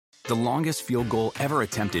The longest field goal ever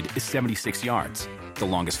attempted is 76 yards. The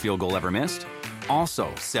longest field goal ever missed? Also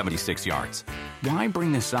 76 yards. Why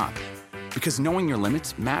bring this up? Because knowing your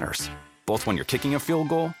limits matters, both when you're kicking a field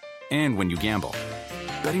goal and when you gamble.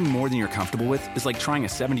 Betting more than you're comfortable with is like trying a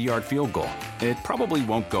 70-yard field goal. It probably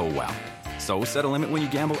won't go well. So set a limit when you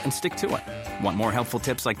gamble and stick to it. Want more helpful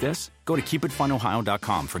tips like this? Go to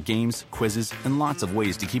keepitfunohio.com for games, quizzes, and lots of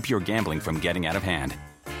ways to keep your gambling from getting out of hand.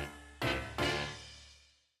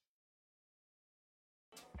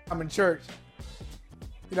 I'm in church.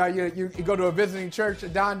 You know, you go to a visiting church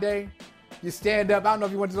at Don Day, you stand up. I don't know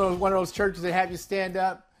if you went to one of those churches that have you stand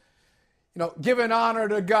up. You know, giving honor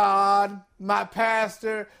to God, my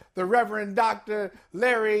pastor, the Reverend Dr.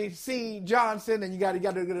 Larry C. Johnson, and you got to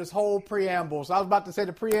do this whole preamble. So I was about to say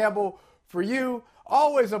the preamble for you.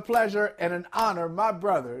 Always a pleasure and an honor, my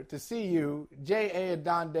brother, to see you, J.A.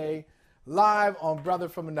 Adande, live on Brother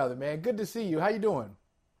from Another. Man, good to see you. How you doing?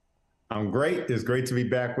 I'm great. It's great to be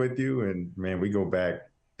back with you. And, man, we go back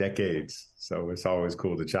decades. So it's always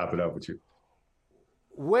cool to chop it up with you.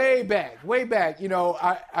 Way back. You know,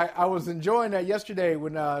 I was enjoying that yesterday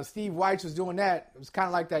when Steve Weitz was doing that. It was kind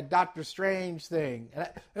of like that Doctor Strange thing. And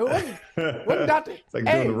it wasn't Doctor. It's like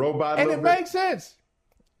doing the robot. And it makes sense.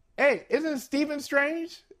 Hey, isn't Stephen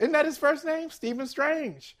Strange? Isn't that his first name? Stephen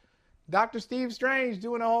Strange. Dr. Steve Strange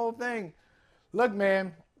doing the whole thing. Look,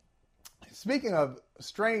 man, speaking of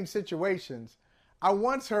strange situations, I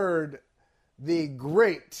once heard the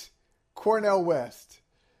great Cornel West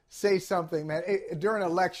say something, man, during a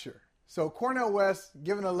lecture. So Cornel West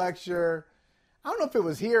giving a lecture. I don't know if it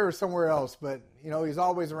was here or somewhere else, but, you know, he's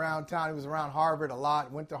always around town. He was around Harvard a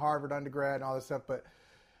lot, went to Harvard undergrad and all this stuff. But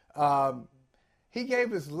he gave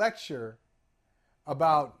his lecture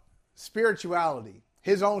about spirituality,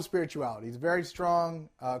 his own spirituality. He's a very strong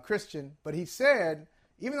Christian. But he said,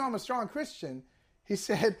 even though I'm a strong Christian, he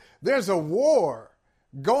said, there's a war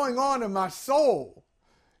going on in my soul.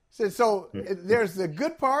 Said, so there's the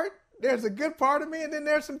good part. There's a good part of me. And then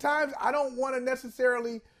there's some times I don't want to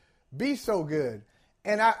necessarily be so good.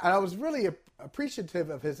 And I was really appreciative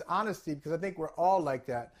of his honesty because I think we're all like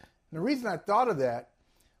that. And the reason I thought of that,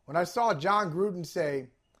 when I saw John Gruden say,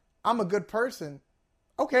 I'm a good person.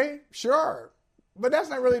 Okay, sure. But that's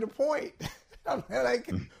not really the point. I'm like,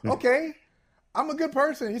 okay, I'm a good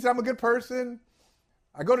person. He said, I'm a good person.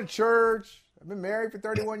 I go to church. I've been married for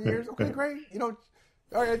 31 years. Okay, great. You know,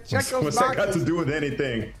 all right, check those boxes. What's that got to do with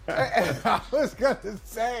anything? I was going to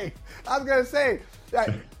say,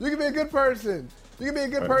 that you can be a good person. You can be a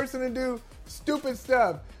good person and do stupid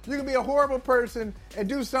stuff. You can be a horrible person and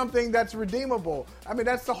do something that's redeemable. I mean,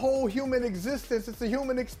 that's the whole human existence. It's a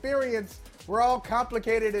human experience. We're all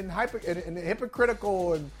complicated and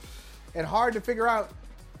hypocritical and hard to figure out.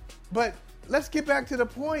 But let's get back to the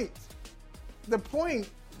point. The point,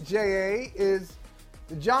 J.A., is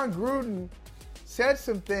that John Gruden said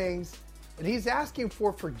some things, and he's asking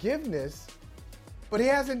for forgiveness, but he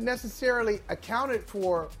hasn't necessarily accounted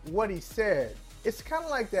for what he said. It's kind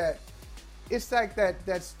of like that. It's like that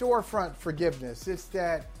storefront forgiveness. It's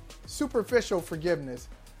that superficial forgiveness.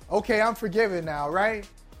 Okay, I'm forgiven now, right?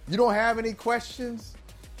 You don't have any questions?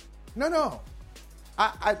 No.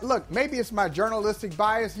 I look, maybe it's my journalistic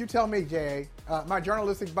bias. You tell me, Jay. My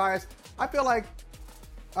journalistic bias. I feel like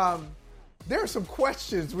there are some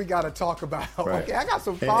questions we got to talk about. Right. Okay, I got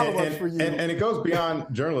some follow-ups for you. And it goes beyond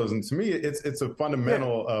journalism. To me, it's a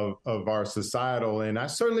fundamental of our societal, and I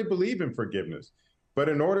certainly believe in forgiveness. But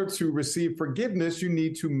in order to receive forgiveness, you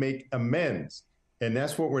need to make amends. And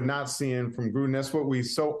that's what we're not seeing from Gruden. That's what we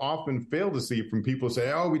so often fail to see from people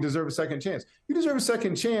say, oh, we deserve a second chance. You deserve a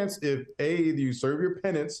second chance if, A, you serve your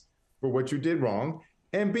penance for what you did wrong,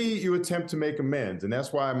 and B, you attempt to make amends. And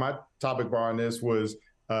that's why my topic bar on this was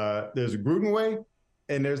there's a Gruden way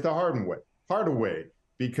and there's the Hardaway way.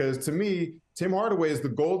 Because to me, Tim Hardaway is the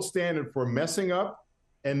gold standard for messing up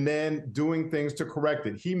and then doing things to correct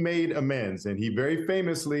it. He made amends, and he very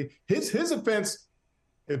famously, his offense,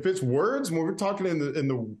 if it's words, when we're talking in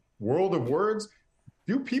the world of words,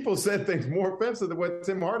 few people said things more offensive than what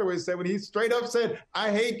Tim Hardaway said when he straight up said,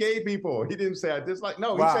 I hate gay people. He didn't say I dislike.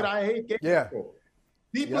 No, He said, I hate gay people.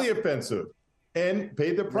 Deeply offensive, and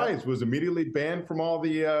paid the price, was immediately banned from all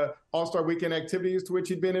the All-Star Weekend activities to which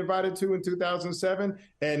he'd been invited to in 2007.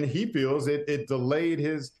 And he feels it delayed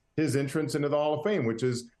his entrance into the Hall of Fame, which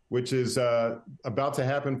is about to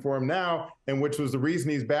happen for him now, and which was the reason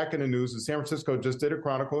he's back in the news. San Francisco just did a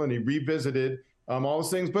chronicle, and he revisited all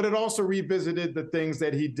those things, but it also revisited the things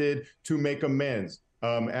that he did to make amends.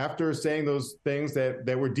 After saying those things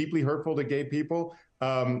that were deeply hurtful to gay people,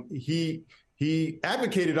 he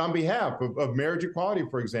advocated on behalf of marriage equality,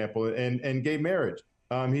 for example, and gay marriage.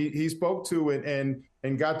 He spoke to it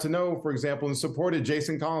and got to know, for example, and supported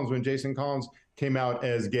Jason Collins when Jason Collins came out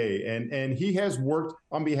as gay. And he has worked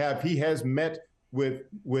on behalf. He has met with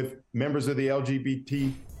members of the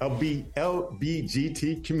LBGT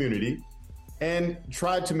community and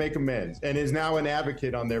tried to make amends and is now an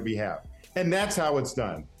advocate on their behalf. And that's how it's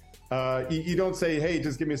done. You don't say, hey,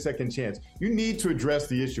 just give me a second chance. You need to address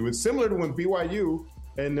the issue. It's similar to when BYU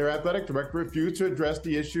and their athletic director refused to address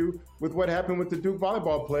the issue with what happened with the Duke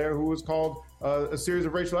volleyball player who was called a series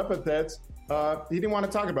of racial epithets. He didn't want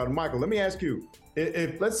to talk about it. Michael, let me ask you,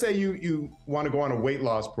 if let's say you want to go on a weight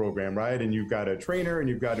loss program, right? And you've got a trainer and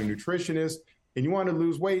you've got a nutritionist and you want to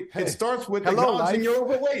lose weight, it starts with acknowledging you're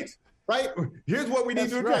overweight. Right? Here's what we need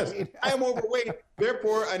to address. Right. I am overweight.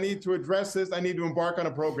 Therefore, I need to address this. I need to embark on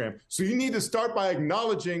a program. So you need to start by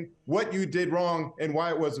acknowledging what you did wrong and why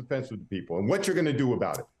it was offensive to people and what you're going to do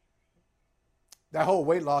about it. That whole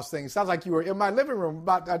weight loss thing sounds like you were in my living room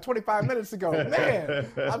about 25 minutes ago. Man,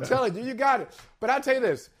 I'm telling you, you got it. But I'll tell you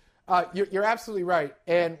this. You're absolutely right.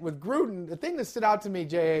 And with Gruden, the thing that stood out to me,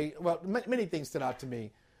 J.A., well, many things stood out to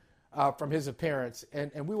me. From his appearance, and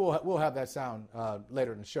we'll have that sound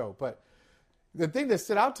later in the show. But the thing that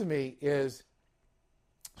stood out to me is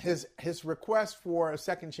his request for a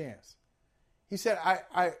second chance. He said,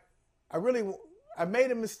 I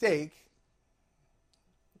made a mistake,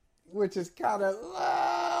 which is kind of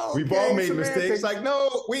we've all made mistakes. Like,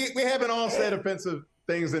 no, we haven't all said offensive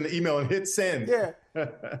things in the email and hit send. Yeah.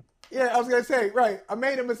 Yeah, I was gonna say, right. I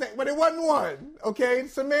made a mistake, but it wasn't one. Okay,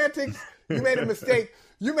 semantics. You made a mistake.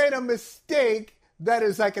 You made a mistake that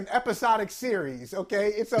is like an episodic series, okay?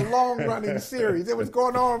 It's a long-running series. It was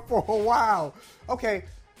going on for a while. Okay,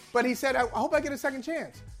 but he said, I hope I get a second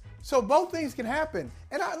chance. So both things can happen.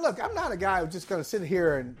 And look, I'm not a guy who's just going to sit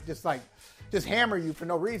here and just hammer you for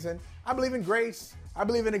no reason. I believe in grace. I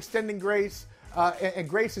believe in extending grace. And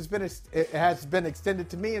grace has been extended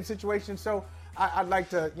to me in situations, so I'd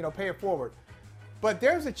like to, pay it forward. But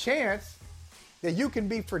there's a chance that you can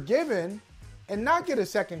be forgiven and not get a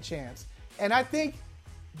second chance. And I think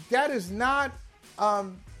that is not,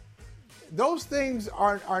 those things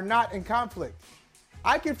are not in conflict.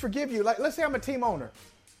 I can forgive you. Like, let's say I'm a team owner.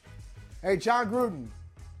 Hey, Jon Gruden,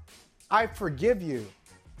 I forgive you.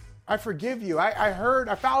 I forgive you.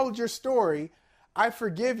 I followed your story. I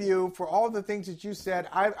forgive you for all the things that you said.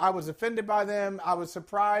 I was offended by them. I was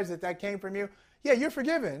surprised that came from you. Yeah, you're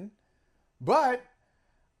forgiven. But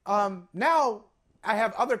now I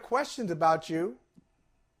have other questions about you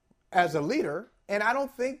as a leader, and I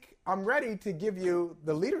don't think I'm ready to give you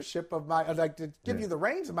the leadership of you the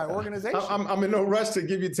reins of my organization. I'm in no rush to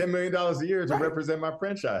give you $10 million a year to represent my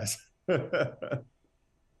franchise,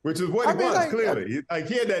 which is what he wants, clearly.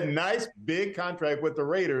 He had that nice big contract with the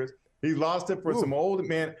Raiders. He lost it for some old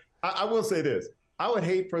man. I will say this. I would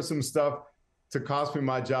hate for some stuff to cost me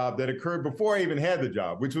my job that occurred before I even had the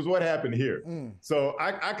job, which was what happened here. So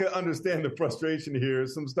I could understand the frustration here.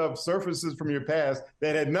 Some stuff surfaces from your past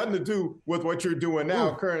that had nothing to do with what you're doing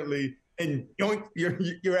now currently, and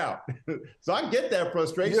you're out. So I get that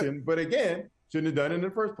frustration, but again, shouldn't have done it in the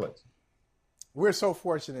first place. We're so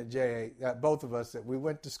fortunate, Jay, that both of us, that we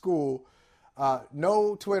went to school,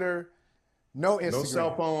 no Twitter, no Instagram. No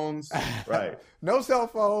cell phones, right. No cell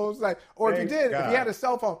phones. If you had a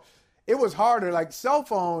cell phone, it was harder. Like cell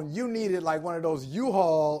phone, you needed like one of those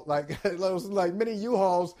U-Haul, those mini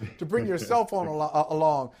U-Hauls to bring your cell phone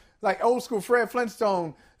along. Like old school Fred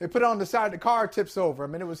Flintstone, they put it on the side of the car, tips over. I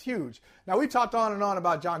mean, it was huge. Now we talked on and on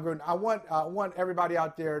about Jon Gruden. I want everybody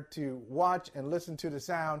out there to watch and listen to the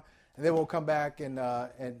sound, and then we'll come back and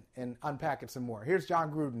unpack it some more. Here's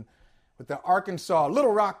Jon Gruden with the Arkansas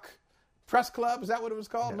Little Rock Press Club. Is that what it was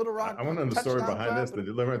called? Yeah. Little Rock. I want to know the story behind this. The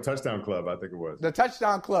Deliverance Touchdown Club, I think it was. The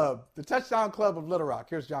Touchdown Club. The Touchdown Club of Little Rock.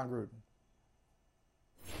 Here's Jon Gruden.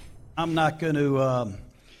 I'm not going to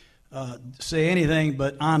say anything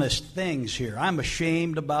but honest things here. I'm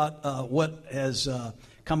ashamed about what has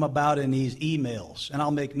come about in these emails, and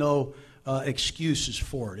I'll make no excuses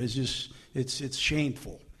for it. It's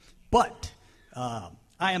shameful. But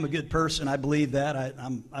I am a good person. I believe that.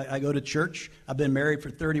 I go to church. I've been married for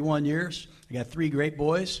 31 years. I got 3 great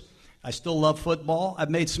boys. I still love football. I've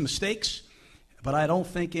made some mistakes, but I don't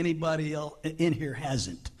think anybody else in here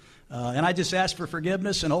hasn't. And I just ask for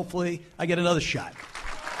forgiveness, and hopefully I get another shot.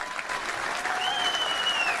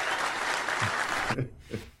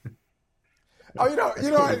 I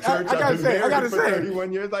gotta say.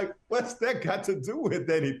 31 years, like, what's that got to do with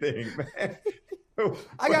anything, man?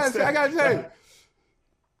 I gotta say.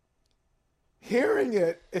 Hearing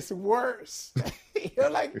it is worse.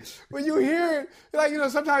 When you hear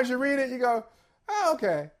it, sometimes you read it, you go, oh,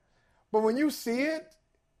 okay. But when you see it,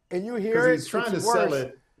 and you hear it. He's trying to sell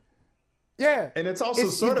it. Yeah. And it's also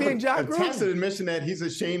sort of a Gruden. tacit admission that he's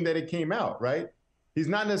ashamed that it came out, right? He's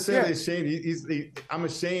not necessarily ashamed. I'm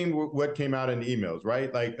ashamed with what came out in the emails,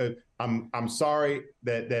 right? Like, I'm sorry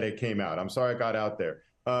that it came out. I'm sorry it got out there.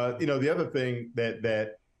 The other thing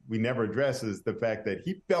that we never address is the fact that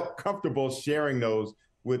he felt comfortable sharing those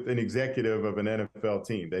with an executive of an NFL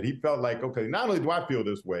team, that he felt like, okay, not only do I feel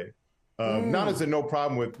this way, not is there no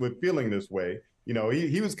problem with feeling this way.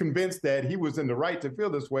 He was convinced that he was in the right to feel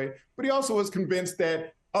this way, but he also was convinced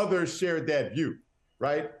that others shared that view,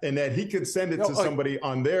 right? And that he could send it to somebody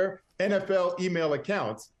on their NFL email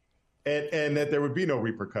accounts and that there would be no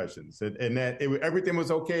repercussions and that everything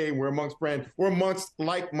was okay. And we're amongst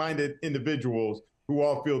like-minded individuals who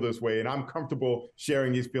all feel this way. And I'm comfortable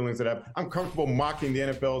sharing these feelings I'm comfortable mocking the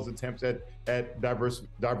NFL's attempts at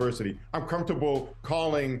diversity. I'm comfortable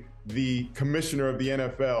calling the commissioner of the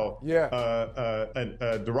NFL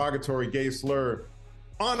a derogatory gay slur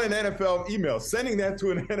on an NFL email, sending that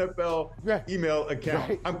to an NFL email account.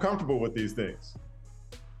 Right. I'm comfortable with these things.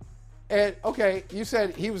 And okay, you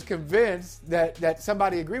said he was convinced that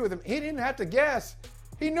somebody agreed with him. He didn't have to guess.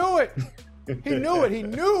 He knew it. He knew it. He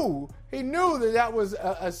knew that was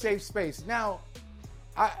a safe space. Now,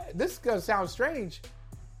 this is going to sound strange.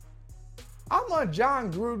 I'm on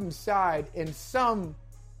John Gruden's side in some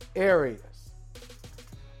areas.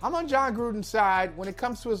 I'm on John Gruden's side when it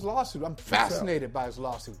comes to his lawsuit. I'm fascinated by his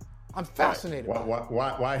lawsuit. I'm fascinated by it.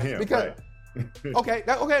 Why him? Because, right. Okay,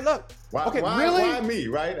 look. Why me,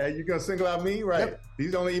 right? Are you going to single out me, right? Yep. These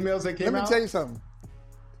are the only emails that came out? Let me tell you something.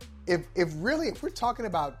 If we're talking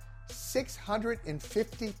about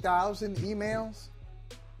 650,000 emails,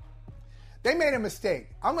 they made a mistake.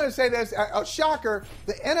 I'm going to say this, a shocker,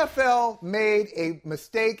 the NFL made a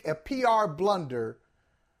mistake, a PR blunder,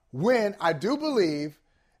 when I do believe,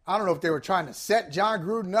 I don't know if they were trying to set John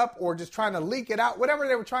Gruden up or just trying to leak it out, whatever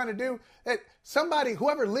they were trying to do, that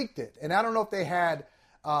whoever leaked it, and I don't know if they had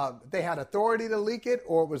authority to leak it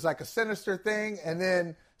or it was like a sinister thing, and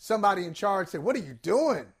then somebody in charge said, "What are you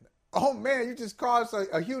doing? Oh man, you just caused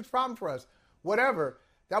a huge problem for us." Whatever.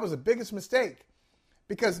 That was the biggest mistake.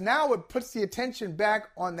 Because now it puts the attention back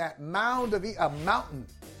on that mound of a mountain.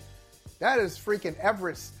 That is freaking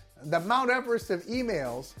Everest, the Mount Everest of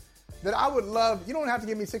emails that I would love. You don't have to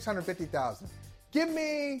give me 650,000. Give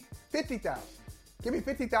me 50,000. Give me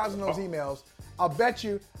 50,000 of those emails. I'll bet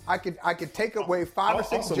you I could take away 5 or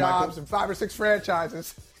 6 jobs and 5 or 6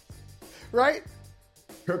 franchises. Right?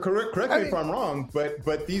 Correct me if I'm wrong,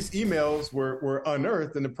 but these emails were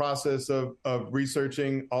unearthed in the process of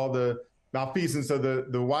researching all the malfeasance of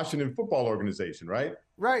the Washington Football Organization, right?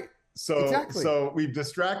 Right. So exactly. So we've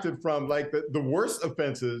distracted from like the worst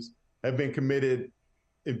offenses have been committed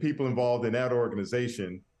in people involved in that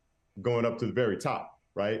organization going up to the very top,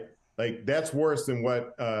 right? Like that's worse than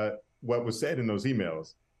what was said in those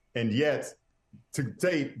emails. And yet, to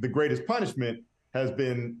date, the greatest punishment has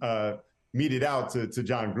been meted out to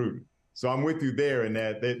John Gruden. So I'm with you there in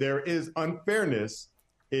that there is unfairness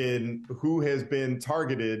in who has been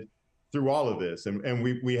targeted through all of this. And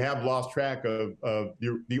we have lost track of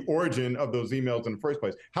the origin of those emails in the first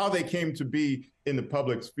place. How they came to be in the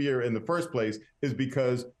public sphere in the first place is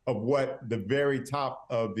because of what the very top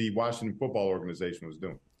of the Washington Football Organization was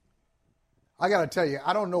doing. I got to tell you,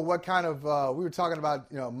 I don't know what kind of, we were talking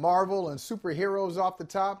about, Marvel and superheroes off the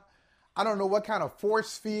top. I don't know what kind of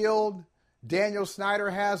force field Daniel Snyder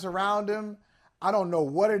has around him. I don't know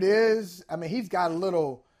what it is. I mean, he's got a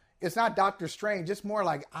little, it's not Doctor Strange, it's more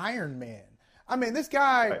like Iron Man. I mean, this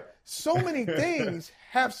guy, so many things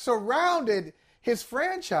have surrounded his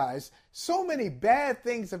franchise. So many bad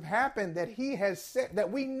things have happened that he has said,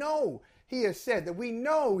 that we know he has said, that we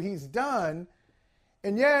know he's done.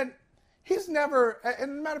 And yet, he's never, as a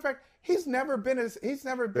matter of fact, he's never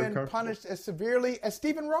been punished as severely as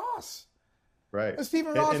Stephen Ross. Right. And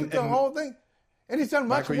Stephen Ross with the whole thing. And he's done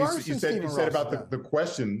much Michael, worse than Stephen Ross. You said about the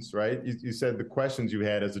questions, right? You said the questions you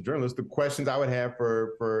had as a journalist, the questions I would have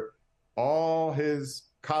for all his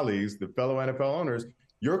colleagues, the fellow NFL owners.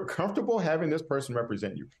 You're comfortable having this person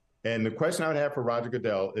represent you. And the question I would have for Roger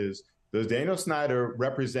Goodell is, does Daniel Snyder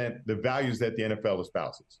represent the values that the NFL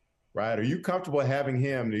espouses? Right? Are you comfortable having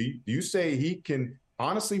him? Do you say he can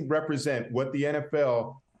honestly represent what the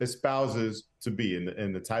NFL espouses to be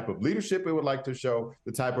in the type of leadership it would like to show,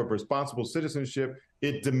 the type of responsible citizenship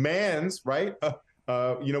it demands, right?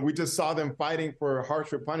 We just saw them fighting for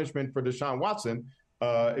harsher punishment for Deshaun Watson.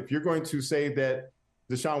 If you're going to say that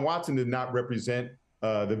Deshaun Watson did not represent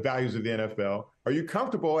the values of the NFL, are you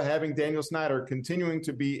comfortable having Daniel Snyder continuing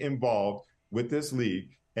to be involved with this league?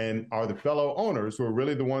 And are the fellow owners, who are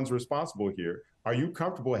really the ones responsible here, Are you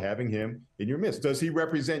comfortable having him in your midst? Does he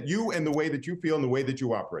represent you and the way that you feel and the way that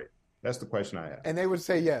you operate? That's the question I have. And they would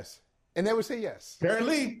say yes. And they would say yes.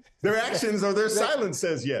 Apparently, their actions or their silence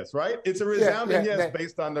says yes, right? It's a resounding yes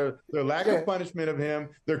based on their lack of punishment of him,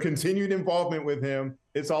 their continued involvement with him.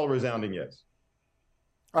 It's all a resounding yes.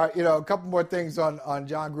 All right, a couple more things on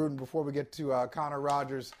Jon Gruden before we get to Connor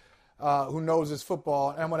Rogers, who knows his football.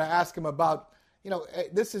 And I'm going to ask him about,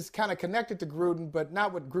 this is kind of connected to Gruden, but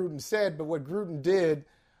not what Gruden said, but what Gruden did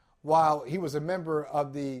while he was a member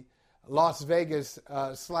of the Las Vegas /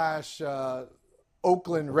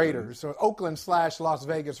 Oakland Raiders, or Oakland / Las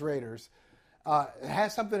Vegas Raiders. It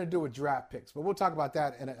has something to do with draft picks, but we'll talk about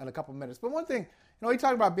that in a couple minutes. But one thing, he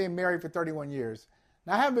talked about being married for 31 years.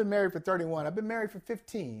 Now, I haven't been married for 31. I've been married for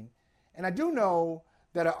 15. And I do know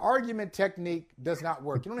that an argument technique does not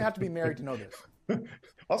work. You don't have to be married to know this.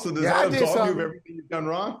 Also, does that absolve you of everything you've done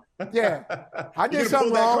wrong? Yeah. I did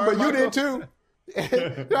something wrong, but you did too.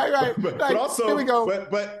 right. But also, here we go.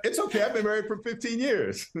 But it's okay. I've been married for 15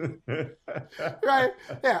 years. Right.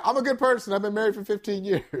 Yeah, I'm a good person. I've been married for 15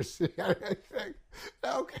 years.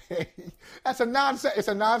 Okay. It's a non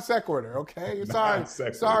sequitur. Okay.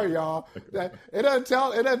 Sorry, y'all. It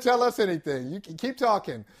doesn't tell us anything. You can keep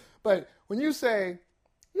talking. But when you say,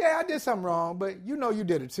 yeah, I did something wrong, but you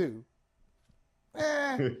did it too.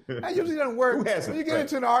 That usually doesn't work. When you get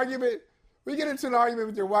into an argument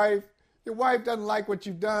with your wife doesn't like what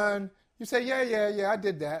you've done. You say, yeah, I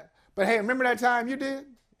did that. But hey, remember that time you did?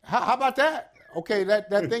 How about that? Okay, that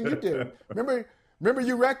thing you did. Remember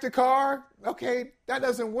you wrecked a car? Okay, that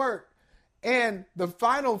doesn't work. And the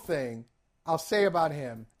final thing I'll say about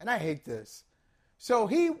him, and I hate this. So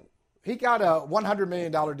he got a $100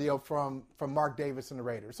 million deal from Mark Davis and the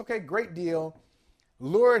Raiders. Okay, great deal.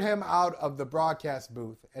 Lured him out of the broadcast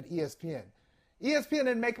booth at ESPN. ESPN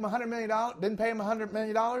didn't make him $100 million, didn't pay him $100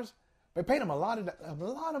 million. They paid him a lot of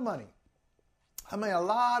money. A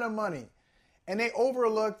lot of money. And they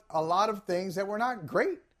overlooked a lot of things that were not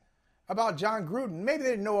great about Jon Gruden. Maybe they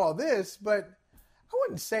didn't know all this, but I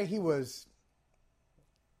wouldn't say he was,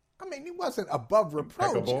 he wasn't above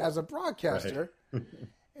reproach as a broadcaster. Right.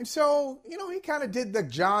 And so, he kind of did the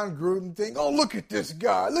Jon Gruden thing. Oh, look at this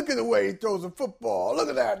guy. Look at the way he throws a football. Look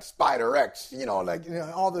at that Spider X,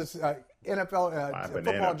 all this NFL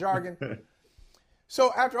football jargon.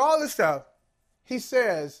 So after all this stuff, he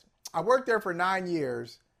says, I worked there for 9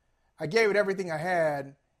 years. I gave it everything I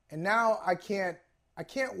had. And now I can't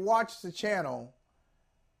watch the channel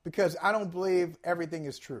because I don't believe everything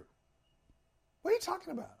is true. What are you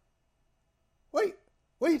talking about? What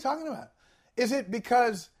are you talking about? Is it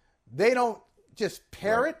because they don't just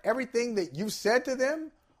parrot everything that you said to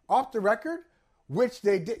them off the record, which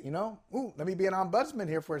they did, let me be an ombudsman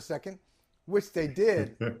here for a second. Which they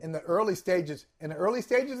did in the early stages. In the early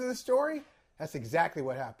stages of the story, that's exactly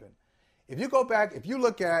what happened. If you go back, if you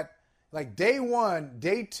look at like day 1,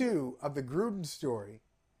 day 2 of the Gruden story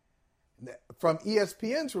from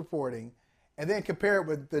ESPN's reporting, and then compare it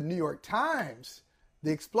with the New York Times,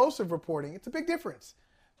 the explosive reporting, it's a big difference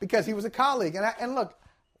because he was a colleague. And look,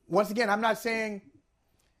 once again, I'm not saying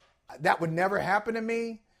that would never happen to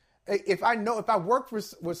me. If I worked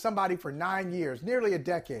with somebody for 9 years, nearly a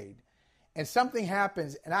decade, and something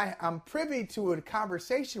happens and I'm privy to a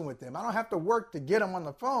conversation with them, I don't have to work to get them on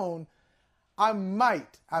the phone, I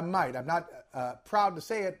might, I'm not proud to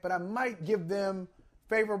say it, but I might give them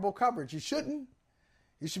favorable coverage. You shouldn't.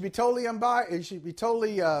 You should be totally unbiased. You should be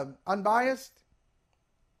totally unbiased,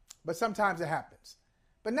 but sometimes it happens.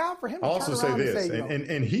 But now for him to I'll also say this,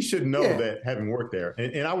 and he should know that having worked there,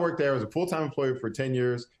 and I worked there as a full-time employee for 10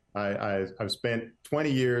 years. I've spent 20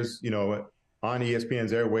 years, on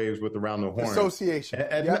ESPN's airwaves with Around the Horn. Association.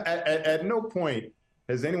 At no point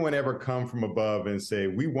has anyone ever come from above and say,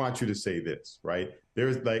 we want you to say this, right?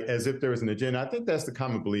 There's as if there was an agenda. I think that's the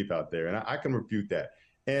common belief out there, and I can refute that.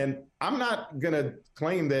 And I'm not going to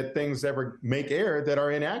claim that things ever make air that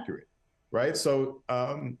are inaccurate, right? So,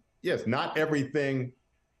 yes, not everything,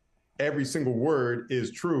 every single word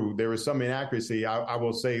is true. There is some inaccuracy. I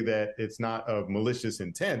will say that it's not of malicious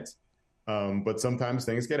intent. But sometimes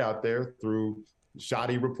things get out there through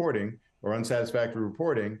shoddy reporting or unsatisfactory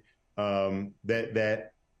reporting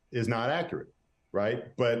that is not accurate,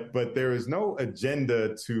 right? But there is no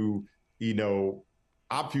agenda to,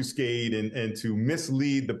 obfuscate and to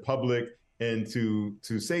mislead the public and to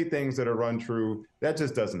say things that are untrue. That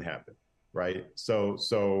just doesn't happen, right? So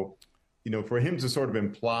for him to sort of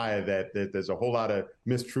imply that there's a whole lot of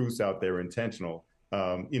mistruths out there intentional,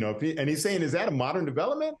 and he's saying, is that a modern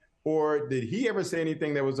development? Or did he ever say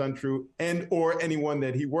anything that was untrue, or anyone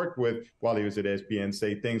that he worked with while he was at ESPN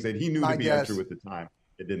say things that he knew to be untrue at the time?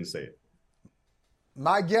 It didn't say it.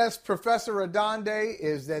 My guess, Professor Adonde,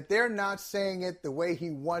 is that they're not saying it the way he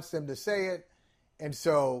wants them to say it, and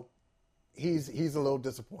so he's a little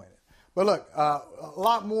disappointed. But look, a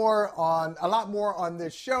lot more on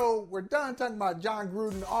this show. We're done talking about John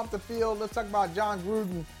Gruden off the field. Let's talk about John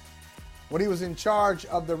Gruden when he was in charge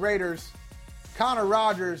of the Raiders. Connor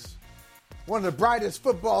Rogers, one of the brightest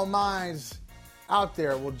football minds out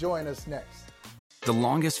there, will join us next. The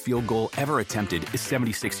longest field goal ever attempted is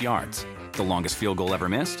 76 yards. The longest field goal ever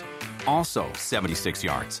missed? Also 76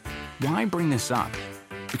 yards. Why bring this up?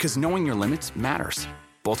 Because knowing your limits matters,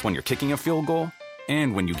 both when you're kicking a field goal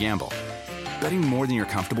and when you gamble. Betting more than you're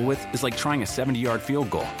comfortable with is like trying a 70-yard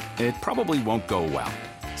field goal. It probably won't go well.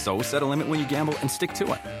 So set a limit when you gamble and stick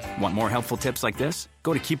to it. Want more helpful tips like this?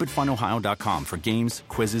 Go to keepitfunohio.com for games,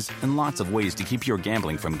 quizzes, and lots of ways to keep your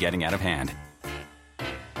gambling from getting out of hand.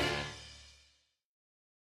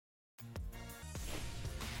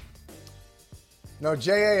 No,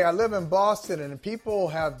 J.A., I live in Boston, and people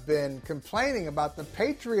have been complaining about the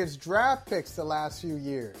Patriots draft picks the last few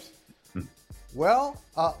years. Well,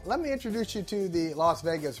 let me introduce you to the Las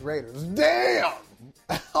Vegas Raiders. Damn!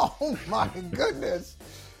 Oh, my goodness.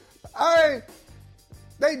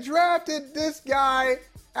 They drafted this guy,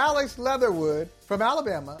 Alex Leatherwood, from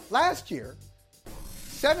Alabama last year,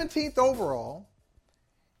 17th overall.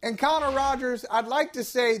 And Connor Rogers, I'd like to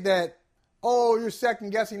say that, oh, you're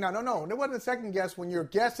second-guessing now. No, it wasn't a second guess when you're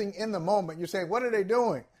guessing in the moment. You're saying, what are they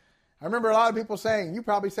doing? I remember a lot of people saying, you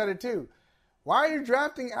probably said it too, why are you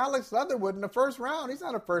drafting Alex Leatherwood in the first round? He's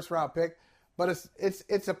not a first-round pick, but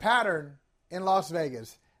it's a pattern in Las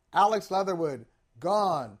Vegas. Alex Leatherwood,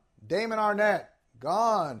 gone. Damon Arnett,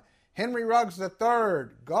 gone. Henry Ruggs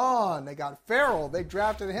III, gone. They got Farrell. They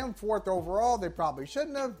drafted him 4th overall. They probably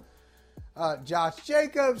shouldn't have. Josh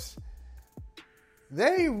Jacobs.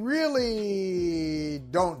 They really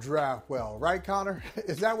don't draft well, right, Connor?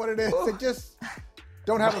 Is that what it is? They just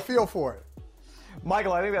don't have a feel for it.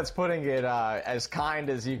 Michael, I think that's putting it as kind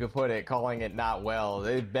as you could put it, calling it not well.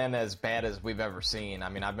 They've been as bad as we've ever seen. I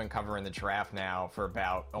mean, I've been covering the draft now for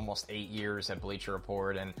about almost 8 years at Bleacher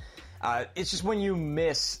Report, and it's just when you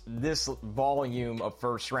miss this volume of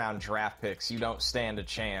first-round draft picks, you don't stand a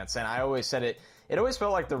chance. And I always said it always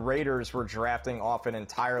felt like the Raiders were drafting off an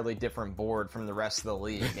entirely different board from the rest of the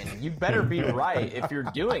league. And you better be right if you're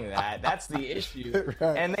doing that. That's the issue.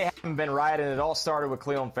 Right. And they haven't been right. And it all started with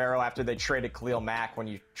Khalil Farrell after they traded Khalil Mack. When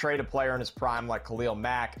you trade a player in his prime like Khalil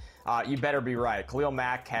Mack, you better be right. Khalil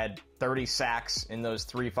Mack had 30 sacks in those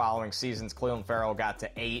 3 following seasons. Khalil Farrell got to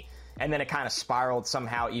 8. And then it kind of spiraled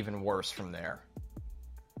somehow even worse from there.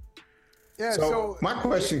 Yeah, so my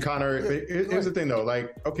question, Connor, here's the thing, though.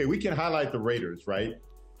 Like, okay, we can highlight the Raiders, right?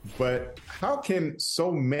 But how can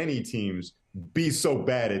so many teams be so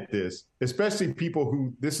bad at this, especially people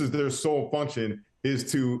who this is their sole function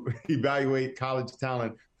is to evaluate college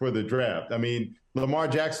talent for the draft? I mean, Lamar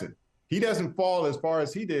Jackson, he doesn't fall as far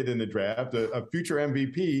as he did in the draft, a future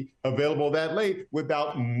MVP available that late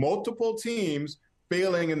without multiple teams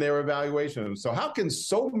failing in their evaluation. So how can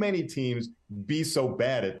so many teams be so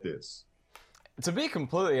bad at this? To be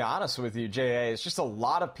completely honest with you, J.A., it's just a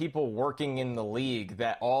lot of people working in the league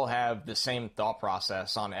that all have the same thought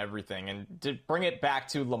process on everything. And to bring it back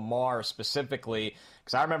to Lamar specifically,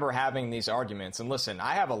 because I remember having these arguments. And listen,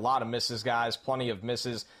 I have a lot of misses, guys, plenty of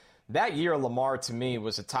misses. That year, Lamar, to me,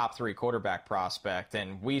 was a top 3 quarterback prospect,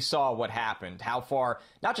 and we saw what happened, how far,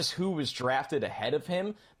 not just who was drafted ahead of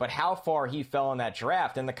him, but how far he fell in that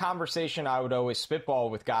draft. And the conversation I would always spitball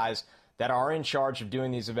with guys that are in charge of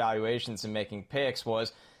doing these evaluations and making picks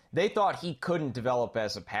was they thought he couldn't develop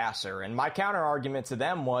as a passer. And my counter argument to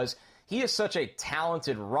them was he is such a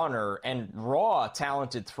talented runner and raw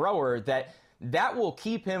talented thrower that will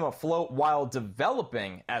keep him afloat while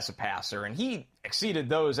developing as a passer. And he exceeded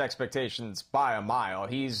those expectations by a mile.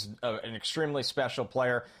 He's an extremely special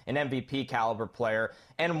player, an MVP caliber player,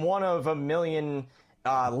 and one of a million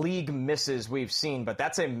league misses we've seen. But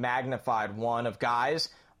that's a magnified one of guys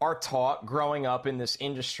are taught growing up in this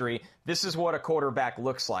industry, this is what a quarterback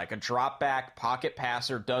looks like. A drop back, pocket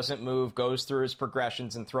passer, doesn't move, goes through his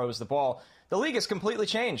progressions and throws the ball. The league has completely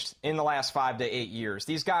changed in the last 5 to 8 years.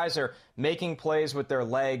 These guys are making plays with their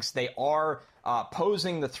legs. They are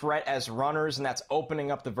posing the threat as runners, and that's opening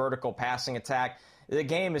up the vertical passing attack. The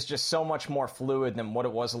game is just so much more fluid than what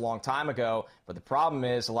it was a long time ago. But the problem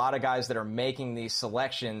is a lot of guys that are making these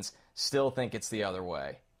selections still think it's the other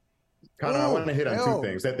way. Connor, I want to hit on 2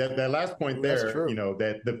 things. That last point there, you know,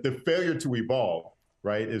 that the failure to evolve,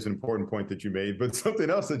 right, is an important point that you made. But something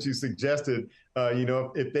else that you suggested, you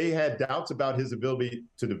know, if they had doubts about his ability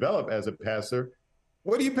to develop as a passer,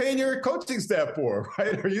 what are you paying your coaching staff for,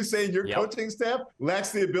 right? Are you saying your coaching staff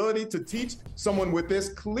lacks the ability to teach someone with this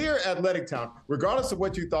clear athletic talent, regardless of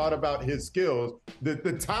what you thought about his skills, the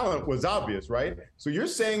talent was obvious, right? So you're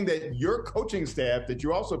saying that your coaching staff, that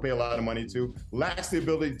you also pay a lot of money to, lacks the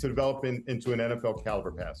ability to develop into an NFL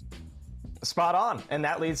caliber passer? Spot on. And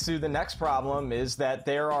that leads to the next problem, is that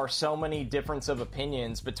there are so many differences of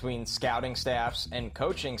opinions between scouting staffs and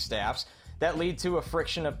coaching staffs that lead to a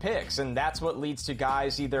friction of picks. And that's what leads to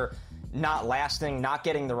guys either not lasting, not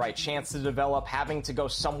getting the right chance to develop, having to go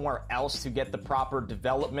somewhere else to get the proper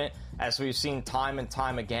development, as we've seen time and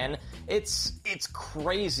time again. It's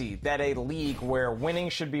crazy that a league where winning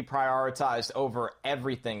should be prioritized over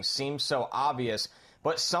everything seems so obvious,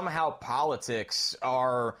 but somehow politics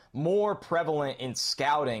are more prevalent in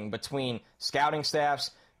scouting, between scouting staffs,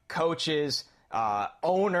 coaches,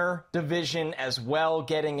 owner division as well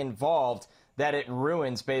getting involved, that it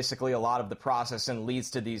ruins basically a lot of the process and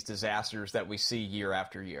leads to these disasters that we see year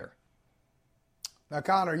after year. Now,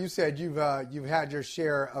 Connor, you said you've had your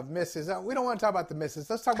share of misses. We don't want to talk about the misses.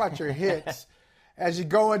 Let's talk about your hits as you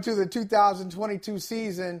go into the 2022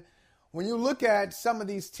 season. When you look at some of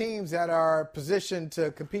these teams that are positioned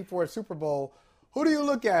to compete for a Super Bowl, who do you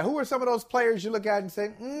look at? Who are some of those players you look at and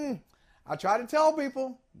say, I try to tell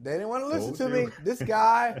people, they didn't want to listen to me. This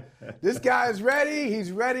guy is ready.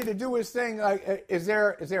 He's ready to do his thing. Like, is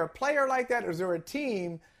there a player like that, or is there a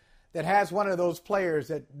team that has one of those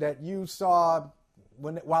players that you saw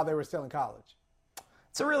while they were still in college?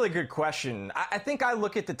 It's a really good question. I think I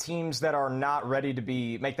look at the teams that are not ready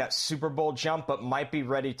to make that Super Bowl jump, but might be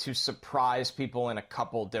ready to surprise people in a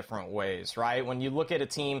couple different ways, right? When you look at a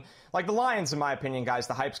team like the Lions, in my opinion, guys,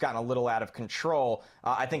 the hype's gotten a little out of control.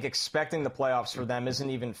 I think expecting the playoffs for them isn't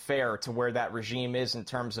even fair to where that regime is in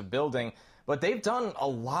terms of building. But they've done a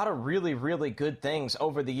lot of really, really good things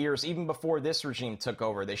over the years, even before this regime took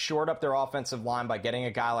over. They shored up their offensive line by getting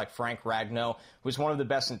a guy like Frank Ragnow, who's one of the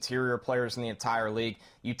best interior players in the entire league.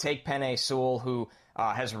 You take Penei Sewell, who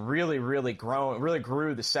has really, really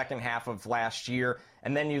grew the second half of last year.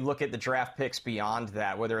 And then you look at the draft picks beyond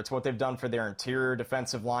that, whether it's what they've done for their interior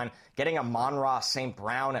defensive line, getting a Amon-Ra St.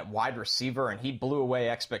 Brown at wide receiver, and he blew away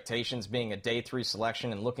expectations being a day 3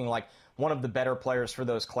 selection and looking like one of the better players for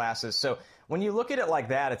those classes. So when you look at it like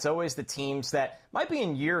that, it's always the teams that might be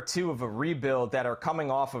in year 2 of a rebuild that are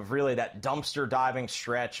coming off of really that dumpster diving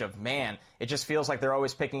stretch of, man, it just feels like they're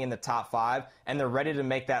always picking in the top 5, and they're ready to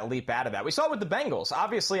make that leap out of that. We saw it with the Bengals.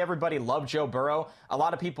 Obviously, everybody loved Joe Burrow. A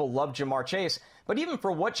lot of people loved Jamar Chase. But even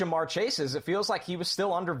for what Jamar Chase is, it feels like he was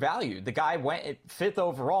still undervalued. The guy went at 5th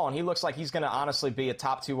overall, and he looks like he's going to honestly be a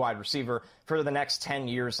top 2 wide receiver for the next 10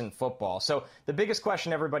 years in football. So the biggest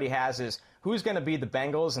question everybody has is, who's going to be the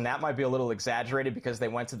Bengals? And that might be a little exaggerated because they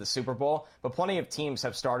went to the Super Bowl. But plenty of teams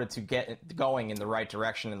have started to get going in the right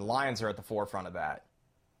direction, and the Lions are at the forefront of that.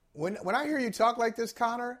 When I hear you talk like this,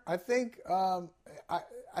 Connor, I think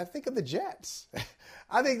I think of the Jets.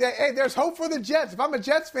 I think that, hey, there's hope for the Jets. If I'm a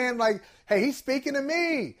Jets fan, like, hey, he's speaking to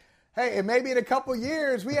me. Hey, and maybe in a couple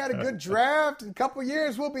years, we had a good draft. In a couple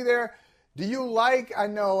years, we'll be there. Do you like, I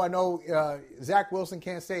know Zach Wilson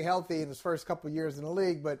can't stay healthy in his first couple years in the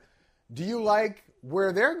league, but do you like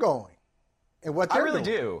where they're going and what they're doing? I really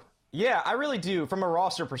do. Yeah, I really do. From a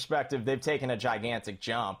roster perspective, they've taken a gigantic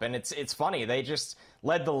jump. And it's funny. They just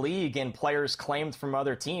led the league in players claimed from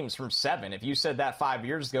other teams from 7. If you said that 5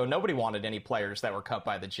 years ago, nobody wanted any players that were cut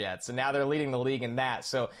by the Jets. And now they're leading the league in that.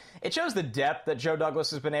 So it shows the depth that Joe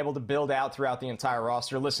Douglas has been able to build out throughout the entire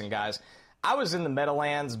roster. Listen, guys, I was in the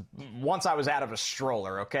Meadowlands once I was out of a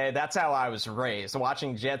stroller, okay? That's how I was raised,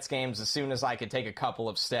 watching Jets games as soon as I could take a couple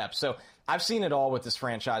of steps. So I've seen it all with this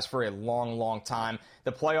franchise for a long, long time.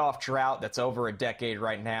 The playoff drought that's over a decade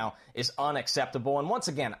right now is unacceptable. And once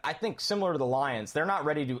again, I think similar to the Lions, they're not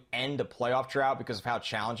ready to end a playoff drought because of how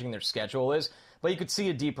challenging their schedule is. But you could see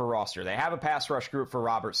a deeper roster. They have a pass rush group for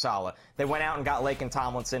Robert Saleh. They went out and got Laken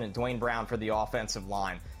Tomlinson and Dwayne Brown for the offensive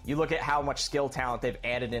line. You look at how much skill talent they've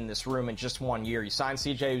added in this room in just 1 year. You sign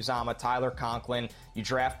C.J. Uzomah, Tyler Conklin, you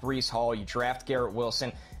draft Breece Hall, you draft Garrett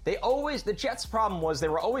Wilson. The Jets' problem was they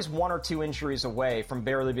were always 1 or 2 injuries away from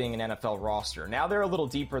barely being an NFL roster. Now they're a little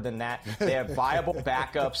deeper than that. They have viable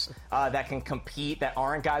backups that can compete, that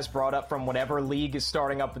aren't guys brought up from whatever league is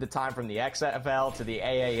starting up at the time, from the XFL to the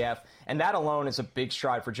AAF. And that alone is a big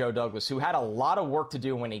stride for Joe Douglas, who had a lot of work to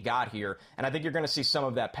do when he got here. And I think you're going to see some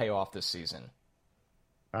of that pay off this season.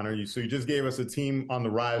 Connor, so you just gave us a team on the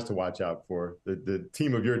rise to watch out for, the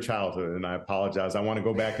team of your childhood. And I apologize. I want to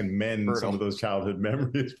go back and mend some of those childhood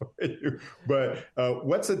memories for you. But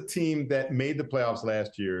what's a team that made the playoffs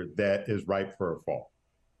last year that is ripe for a fall?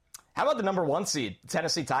 How about the number 1 seed,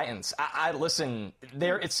 Tennessee Titans? I listen,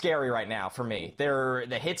 it's scary right now for me.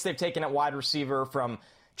 The hits they've taken at wide receiver, from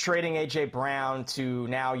trading A.J. Brown to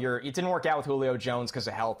now it didn't work out with Julio Jones because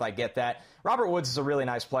of health. I get that. Robert Woods is a really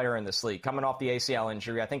nice player in this league, coming off the ACL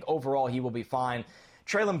injury. I think overall he will be fine.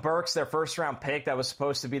 Treylon Burks, their first-round pick that was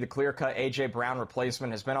supposed to be the clear-cut A.J. Brown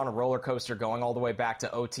replacement, has been on a roller coaster going all the way back to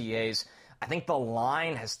OTAs. I think the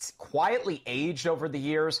line has quietly aged over the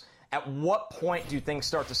years. At what point do things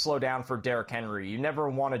start to slow down for Derrick Henry? You never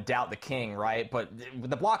want to doubt the king, right? But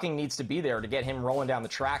the blocking needs to be there to get him rolling down the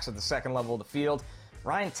tracks at the second level of the field.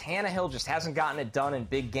 Ryan Tannehill just hasn't gotten it done in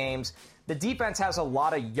big games. The defense has a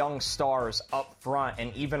lot of young stars up front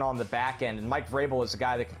and even on the back end. And Mike Vrabel is a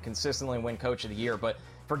guy that can consistently win Coach of the Year. But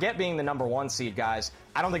forget being the number 1 seed, guys.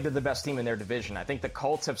 I don't think they're the best team in their division. I think the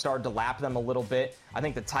Colts have started to lap them a little bit. I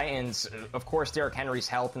think the Titans, of course, Derrick Henry's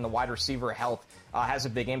health and the wide receiver health has a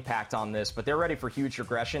big impact on this. But they're ready for huge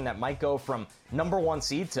regression that might go from number 1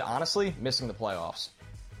 seed to, honestly, missing the playoffs.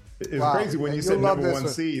 It's crazy when you said number 1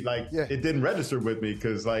 seed. It didn't register with me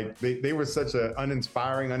because they were such an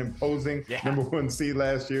uninspiring, unimposing number 1 seed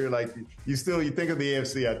last year. You think of the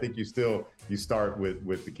AFC. I think you start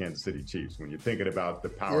with the Kansas City Chiefs when you're thinking about the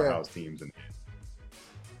powerhouse teams.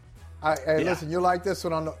 Listen, you like this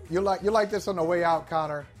one you like this on the way out,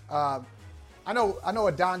 Connor. I know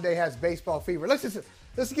Adonde has baseball fever. Let's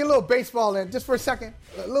get a little baseball in just for a second.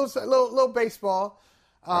 A little baseball.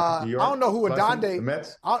 I don't know who Adonde. The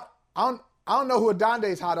Mets? I don't know who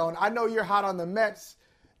Adonde's hot on. I know you're hot on the Mets.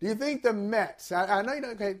 Do you think the Mets? I know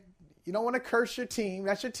you don't want to curse your team.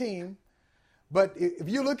 That's your team. But if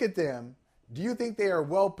you look at them, do you think they are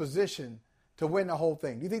well positioned to win the whole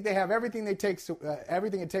thing? Do you think they have everything it takes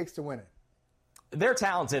to win it? They're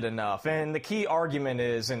talented enough, and the key argument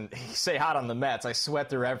is, and you say hot on the Mets, I sweat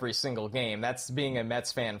through every single game. That's being a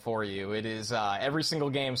Mets fan for you. It is every single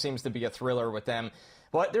game seems to be a thriller with them.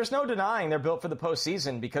 But there's no denying they're built for the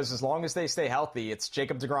postseason because as long as they stay healthy, it's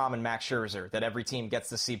Jacob deGrom and Max Scherzer that every team gets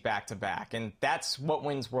to see back-to-back. And that's what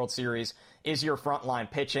wins World Series, is your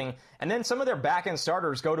frontline pitching. And then some of their back-end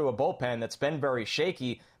starters go to a bullpen that's been very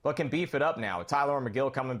shaky, but can beef it up now. Tyler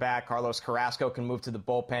McGill coming back. Carlos Carrasco can move to the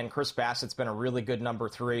bullpen. Chris Bassett's been a really good number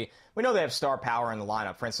 3. We know they have star power in the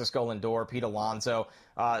lineup. Francisco Lindor, Pete Alonso.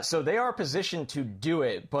 So they are positioned to do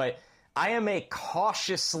it, but I am a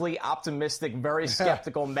cautiously optimistic, very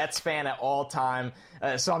skeptical Mets fan at all time,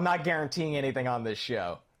 so I'm not guaranteeing anything on this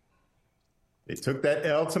show. They took that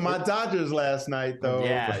L to my Dodgers last night, though.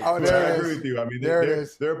 Yeah. I agree with you. I mean, they're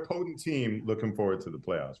a potent team. Looking forward to the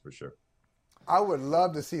playoffs for sure. I would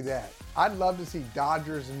love to see that. I'd love to see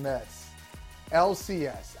Dodgers and Mets,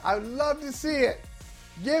 LCS. I'd love to see it.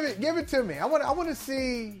 Give it to me. I want to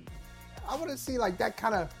see like that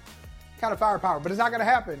kind of firepower, but it's not going to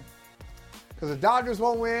happen. Because the Dodgers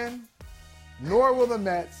won't win, nor will the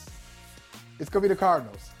Mets. It's going to be the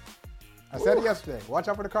Cardinals. I said it yesterday. Watch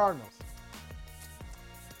out for the Cardinals.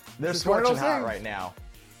 They're scorching hot right now.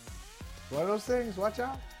 One of those things. Watch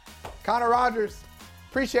out. Connor Rogers,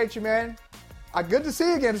 appreciate you, man. Good to see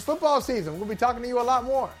you again. It's football season. We'll be talking to you a lot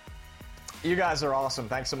more. You guys are awesome.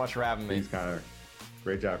 Thanks so much for having me. Thanks, Connor.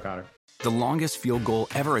 Great job, Connor. The longest field goal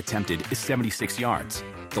ever attempted is 76 yards.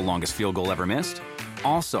 The longest field goal ever missed?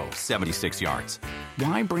 Also 76 yards.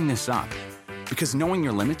 Why bring this up? Because knowing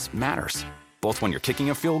your limits matters, both when you're kicking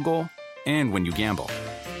a field goal and when you gamble.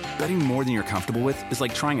 Betting more than you're comfortable with is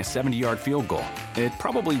like trying a 70-yard field goal. It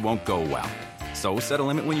probably won't go well. So set a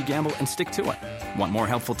limit when you gamble and stick to it. Want more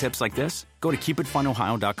helpful tips like this? Go to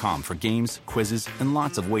keepitfunohio.com for games, quizzes, and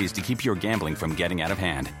lots of ways to keep your gambling from getting out of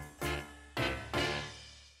hand.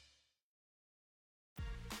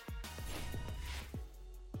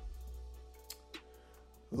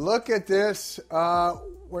 Look at this.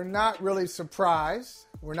 We're not really surprised.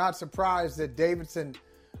 We're not surprised that Davidson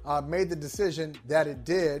made the decision that it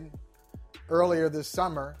did earlier this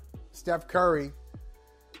summer. Steph Curry,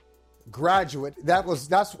 graduate. That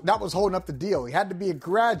was holding up the deal. He had to be a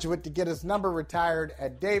graduate to get his number retired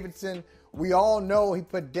at Davidson. We all know he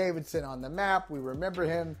put Davidson on the map. We remember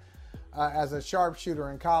him as a sharpshooter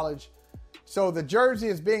in college. So the jersey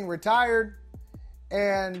is being retired,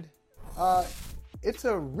 and it's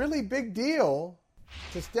a really big deal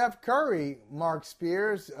to Steph Curry, Mark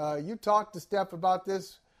Spears. You talked to Steph about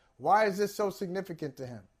this. Why is this so significant to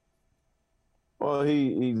him? Well,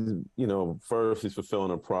 he's first he's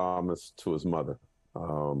fulfilling a promise to his mother,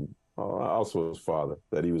 also his father,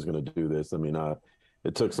 that he was going to do this. I mean,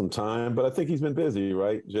 it took some time, but I think he's been busy,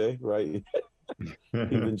 right, Jay? Right? He's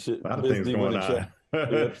been a lot of things going on.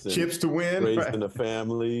 Chips to win, raising the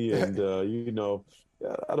family, and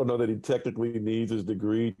I don't know that he technically needs his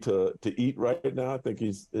degree to eat right now. I think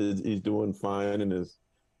he's doing fine in his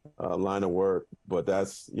line of work. But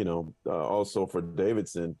that's, also for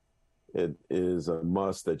Davidson, it is a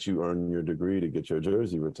must that you earn your degree to get your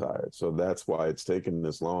jersey retired. So that's why it's taken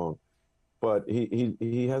this long. But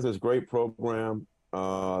he has this great program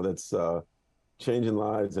that's changing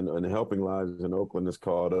lives and helping lives in Oakland. It's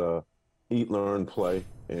called Eat, Learn, Play.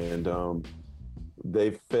 And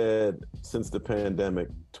they've fed, since the pandemic,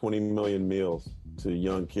 20 million meals to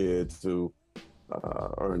young kids who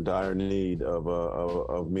are in dire need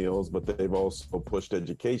of meals, but they've also pushed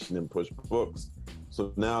education and pushed books.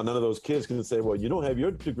 So now none of those kids can say, well, you don't have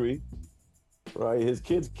your degree, right? His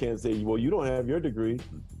kids can't say, well, you don't have your degree.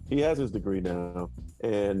 He has his degree now.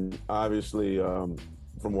 And obviously,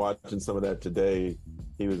 from watching some of that today,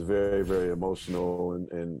 he was very, very emotional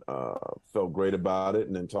and felt great about it.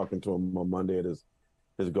 And then talking to him on Monday at his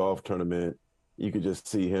golf tournament, you could just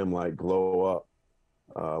see him like glow up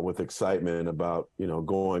with excitement about,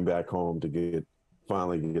 going back home to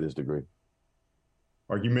finally get his degree.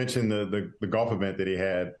 Or you mentioned the golf event that he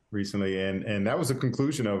had recently, and that was a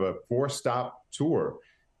conclusion of a 4-stop tour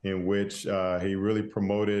in which he really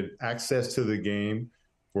promoted access to the game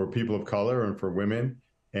for people of color and for women.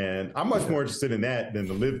 And I'm much more interested in that than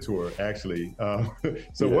the LIV Tour, actually.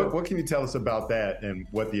 What can you tell us about that and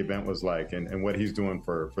what the event was like and what he's doing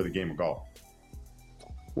for the game of golf?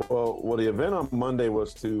 Well, the event on Monday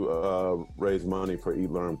was to raise money for Eat,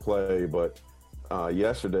 Learn, Play, but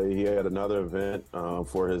yesterday he had another event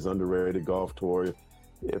for his underrated golf tour.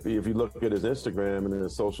 If you look at his Instagram and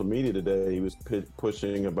his social media today, he was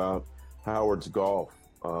pushing about Howard's Golf,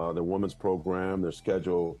 the women's program, their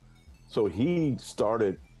schedule. So he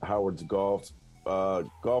started Howard's golf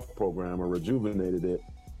program, or rejuvenated it,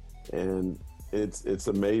 and it's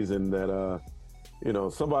amazing that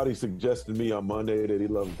somebody suggested to me on Monday that he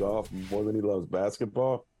loves golf more than he loves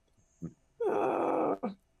basketball. I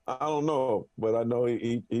don't know, but I know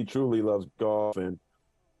he truly loves golf, and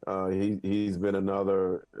he's been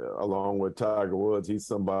another, along with Tiger Woods. He's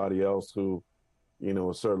somebody else who,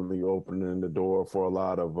 certainly opening the door for a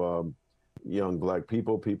lot of young Black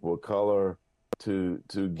people of color to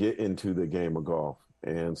get into the game of golf.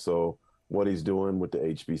 And so what he's doing with the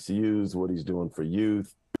HBCUs, what he's doing for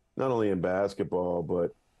youth, not only in basketball,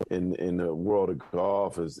 but in the world of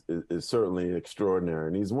golf is certainly extraordinary.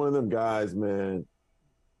 And he's one of them guys, man,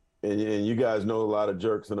 and you guys know a lot of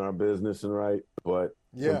jerks in our business, and right? But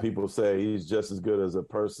when people say he's just as good as a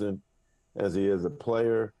person as he is a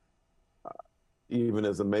player, even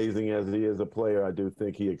as amazing as he is a player, I do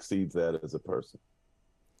think he exceeds that as a person.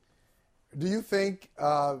 Do you think,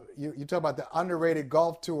 you talk about the underrated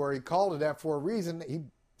golf tour, he called it that for a reason. He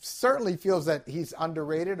certainly feels that he's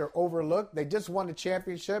underrated or overlooked. They just won the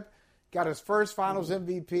championship, got his first finals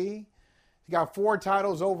MVP. He got 4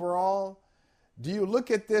 titles overall. Do you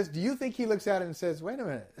look at this? Do you think he looks at it and says, wait a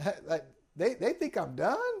minute, like, they think I'm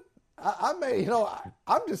done? I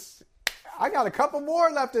got a couple more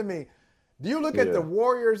left in me. Do you look at the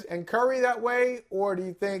Warriors and Curry that way, or do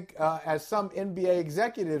you think, as some NBA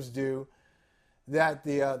executives do, that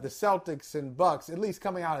the Celtics and Bucks, at least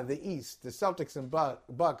coming out of the East, the Celtics and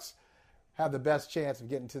Bucks have the best chance of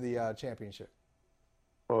getting to the championship?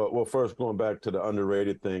 Well, first, going back to the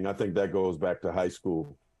underrated thing, I think that goes back to high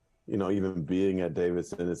school. Even being at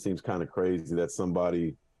Davidson, it seems kind of crazy that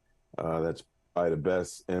somebody that's probably the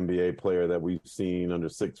best NBA player that we've seen under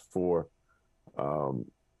 6'4",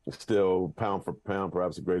 still pound for pound,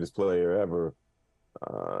 perhaps the greatest player ever,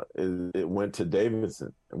 it went to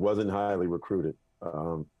Davidson. It wasn't highly recruited.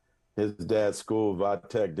 His dad's school,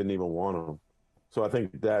 Vatech, didn't even want him. So I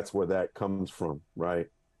think that's where that comes from, right?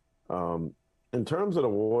 In terms of the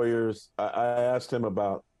Warriors, I asked him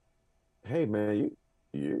about, hey, man,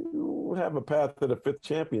 you have a path to the 5th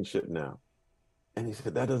championship now. And he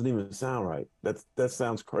said, that doesn't even sound right. That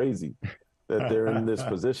sounds crazy that they're in this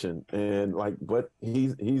position. And but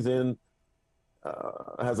he's in,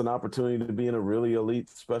 has an opportunity to be in a really elite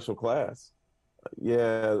special class.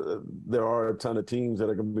 There are a ton of teams that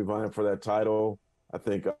are going to be vying for that title. I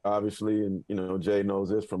think obviously, and Jay knows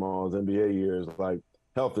this from all his NBA years,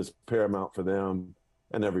 health is paramount for them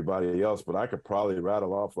and everybody else. But I could probably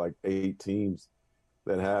rattle off 8 teams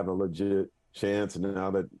that have a legit chance. And now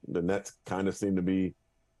that the Nets kind of seem to be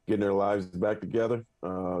getting their lives back together,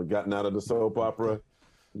 gotten out of the soap opera,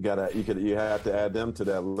 you have to add them to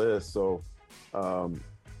that list. So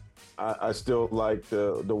I still like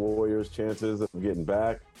the Warriors' chances of getting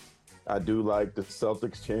back. I do like the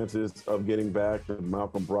Celtics' chances of getting back. The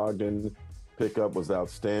Malcolm Brogdon pickup was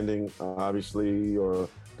outstanding, obviously, or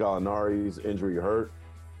Gallinari's injury hurt.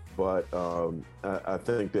 but I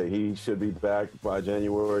think that he should be back by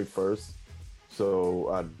January 1st.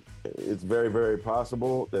 So it's very, very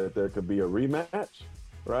possible that there could be a rematch,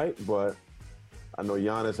 right? But I know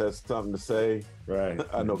Giannis has something to say. Right.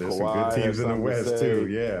 I know there's Kawhi some good teams in the West too.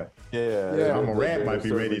 Yeah. Yeah. Morant might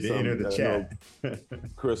be ready to enter the chat.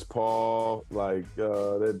 Chris Paul, like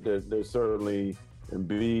there's certainly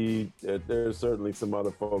Embiid. There's certainly some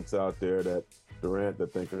other folks out there that Durant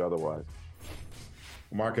that think otherwise.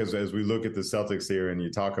 Marcus, as we look at the Celtics here, and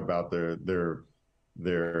you talk about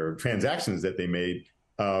their transactions that they made,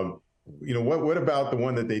 what about the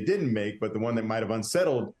one that they didn't make, but the one that might have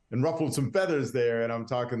unsettled and ruffled some feathers there? And I'm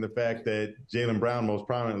talking the fact that Jaylen Brown most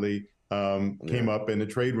prominently came up in the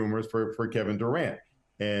trade rumors for Kevin Durant,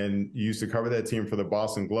 and you used to cover that team for the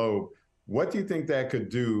Boston Globe. What do you think that could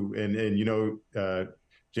do? And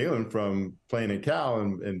Jaylen, from playing in Cal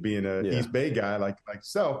and being an East Bay guy like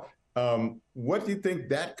yourself, what do you think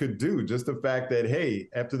that could do? Just the fact that, hey,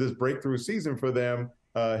 after this breakthrough season for them,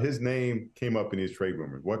 his name came up in these trade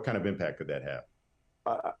rumors. What kind of impact could that have?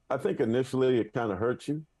 I think initially it kind of hurts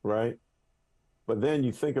you, right? But then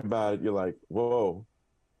you think about it, you're like, whoa,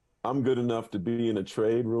 I'm good enough to be in a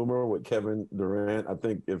trade rumor with Kevin Durant. I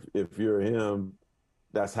think if you're him,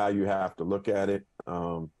 that's how you have to look at it.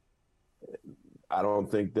 I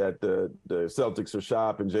don't think that the Celtics are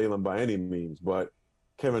shopping Jaylen by any means, but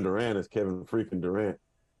Kevin Durant is Kevin freaking Durant.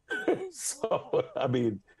 So, I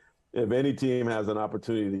mean, if any team has an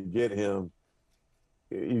opportunity to get him,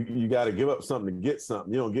 you got to give up something to get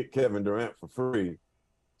something. You don't get Kevin Durant for free.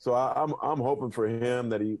 So I'm hoping for him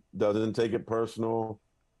that he doesn't take it personal,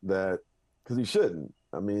 because he shouldn't.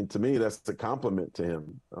 I mean, to me, that's a compliment to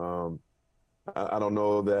him. I don't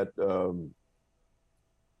know that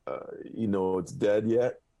it's dead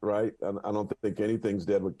yet, right? I don't think anything's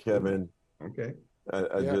dead with Kevin. Okay.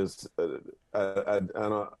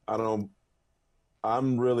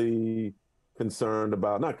 I'm really concerned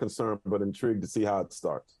about, not concerned, but intrigued to see how it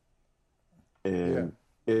starts. And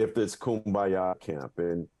if this Kumbaya camp,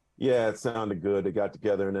 and it sounded good. They got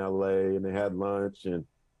together in LA and they had lunch,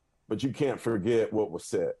 but you can't forget what was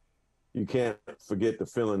said. You can't forget the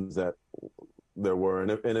feelings that there were.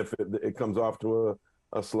 And if it comes off to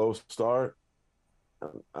a slow start,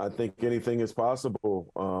 I think anything is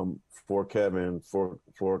possible for Kevin,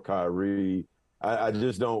 for Kyrie. I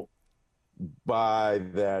just don't buy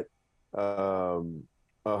that a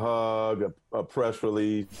hug, a press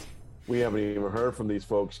release. We haven't even heard from these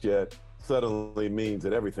folks yet. Suddenly means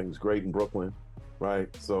that everything's great in Brooklyn, right?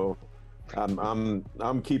 So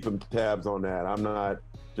I'm keeping tabs on that. I'm not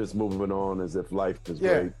just moving on as if life is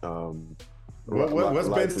great. What's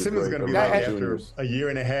Ben Simmons going to be like after a year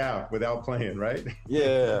and a half without playing, right?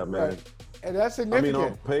 Yeah, man. Right. And that's significant. I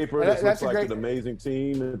mean, on paper, this looks like an amazing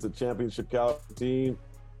team. It's a championship caliber team.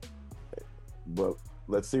 But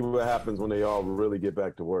let's see what happens when they all really get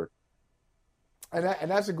back to work.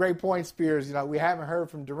 And that's a great point, Spears. We haven't heard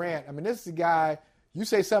from Durant. I mean, this is a guy, you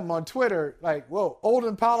say something on Twitter, like, whoa,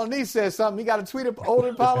 Olden Polynice says something. He got to tweet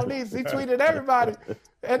Olden Polynice. He tweeted everybody.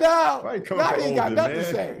 And now he ain't got nothing to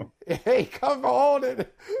say. Hey, come for Olden.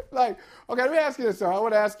 Like, okay, let me ask you this, though. I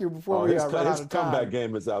want to ask you before we run out of time. His comeback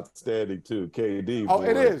game is outstanding, too, KD. Oh,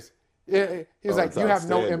 it is. He's like, you have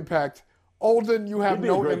no impact. Olden, you have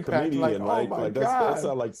no impact. Comedian, like, right? Oh, my God. That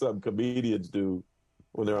sounds like something comedians do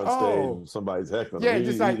when they're on stage. Somebody's heckling. Yeah,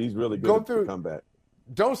 just like, he's really good at the comeback.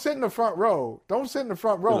 Don't sit in the front row. Don't sit in the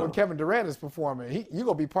front row when Kevin Durant is performing. You're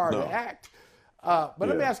going to be part of the act. But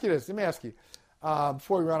let me ask you this.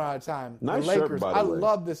 Before we run out of time. Nice the Lakers, shirt, by the way.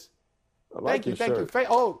 love this. Thank you. Shirt.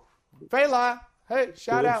 Fela. Hey,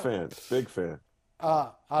 shout out. Big fan.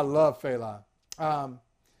 I love Fela.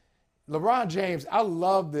 LeBron James, I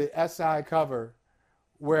love the SI cover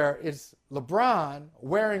where it's LeBron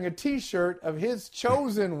wearing a T-shirt of his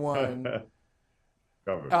chosen one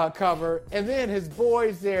cover, and then his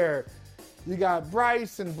boys there. You got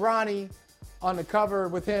Bryce and Bronny on the cover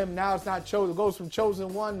with him. Now it's not chosen. It goes from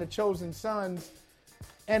chosen one to chosen sons.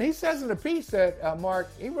 And he says in the piece that, Mark,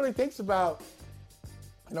 he really thinks about,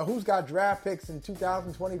 who's got draft picks in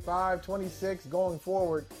 2025, 26 going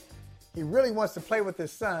forward. He really wants to play with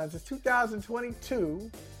his sons. It's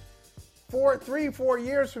 2022. 4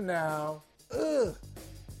 years from now. You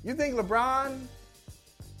think LeBron,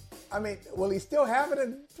 will he still have it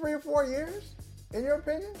in 3 or 4 years, in your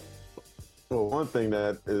opinion? Well, one thing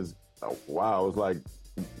that is, wow, it's like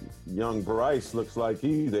young Bryce looks like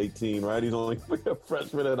he's 18, right? He's only a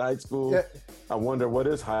freshman in high school. Yeah. I wonder what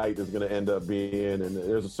his height is going to end up being. And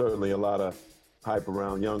there's certainly a lot of hype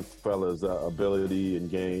around young fellas' ability and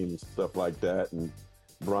game, stuff like that. And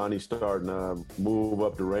Bronny's starting to move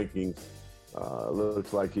up the rankings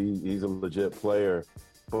Looks like he's a legit player.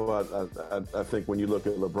 But I think when you look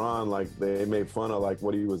at LeBron, like they made fun of like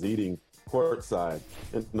what he was eating courtside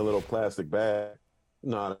in a little plastic bag.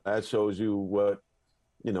 No, that shows you what,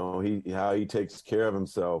 how he takes care of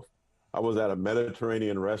himself. I was at a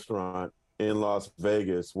Mediterranean restaurant in Las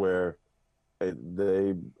Vegas where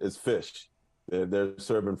it's fish. They're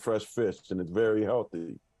serving fresh fish, and it's very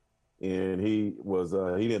healthy. And he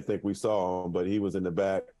didn't think we saw him, but he was in the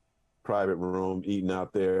back private room eating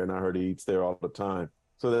out there, and I heard he eats there all the time.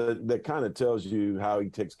 So that kind of tells you how he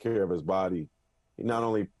takes care of his body. He not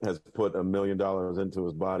only has put $1 million into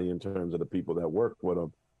his body in terms of the people that work with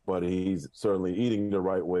him, but he's certainly eating the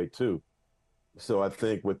right way too. So I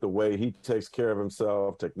think with the way he takes care of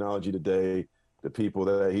himself, technology today, the people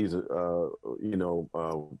that he's,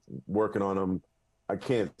 working on him, I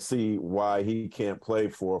can't see why he can't play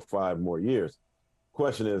 4 or 5 more years.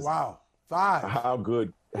 Question is, wow, 5. How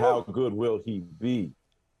good will he be?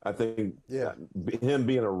 I think him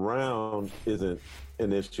being around isn't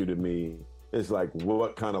an issue to me. It's like,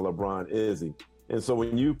 what kind of LeBron is he? And so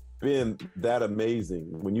when you've been that amazing,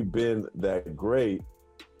 when you've been that great,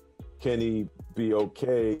 can he be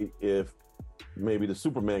okay if maybe the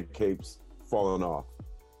Superman cape's falling off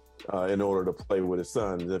in order to play with his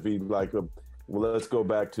sons? If he let's go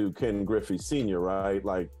back to Ken Griffey Sr., right?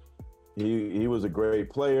 Like he was a great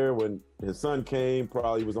player when his son came,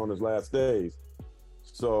 probably was on his last days.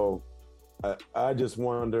 So I just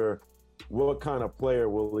wonder, what kind of player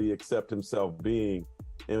will he accept himself being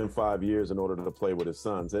in 5 years in order to play with his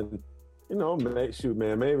sons? And,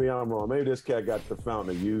 maybe I'm wrong. Maybe this cat got the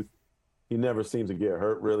fountain of youth. He never seems to get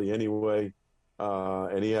hurt really anyway.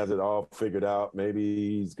 And he has it all figured out.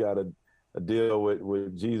 Maybe he's got a deal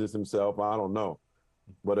with Jesus himself. I don't know.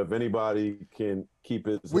 But if anybody can keep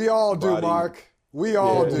his We all do, Mark. We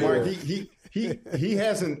all do. Mark, he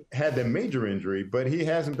hasn't had the major injury, but he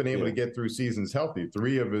hasn't been able to get through seasons healthy.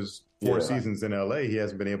 3 of his 4 seasons in LA, he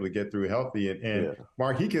hasn't been able to get through healthy. And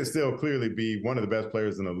Mark, he can still clearly be one of the best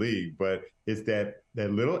players in the league, but it's that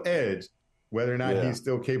little edge, whether or not he's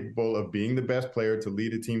still capable of being the best player to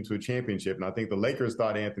lead a team to a championship. And I think the Lakers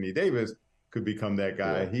thought Anthony Davis could become that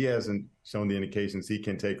guy. He hasn't shown the indications he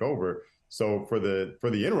can take over. So for the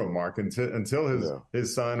interim, Mark, until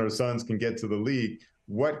his son or sons can get to the league,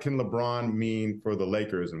 what can LeBron mean for the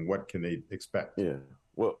Lakers, and what can they expect? Yeah,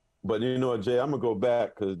 well, but Jay, I'm gonna go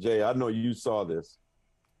back because Jay, I know you saw this.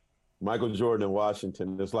 Michael Jordan in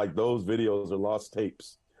Washington. It's like those videos are lost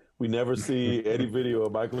tapes. We never see any video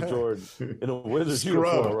of Michael Jordan in a Wizards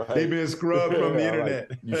uniform, right? They've been scrubbed from the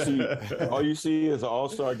internet. Like, all you see is an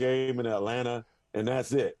All-Star game in Atlanta, and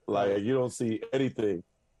that's it. Like, you don't see anything.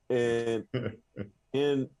 And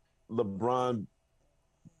can LeBron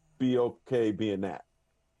be okay being that?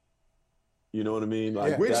 You know what I mean?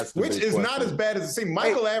 Like, which is not as bad as it seems.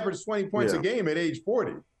 Michael averaged 20 points a game at age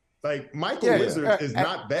 40. Like, Michael Wizard is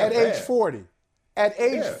not that bad. At age 40. At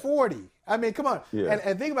age 40. I mean, come on. Yeah.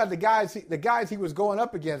 And think about the guys he was going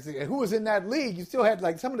up against. Who was in that league? You still had,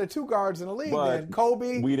 like, some of the 2 guards in the league. Then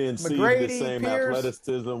Kobe, we didn't McGrady, see the same Pierce.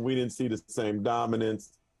 athleticism. We didn't see the same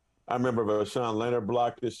dominance. I remember Rashawn Leonard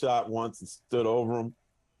blocked his shot once and stood over him.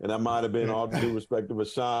 And that might have been, all due respect to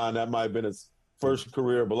Rashawn, that might have been his first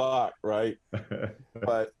career block, right?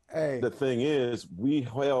 But the thing is, we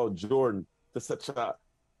held Jordan to such an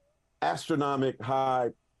astronomical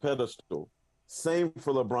high pedestal. Same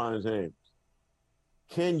for LeBron James.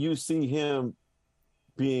 Can you see him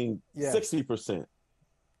being 60%?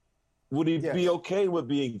 Would he be okay with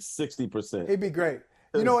being 60%? He'd be great.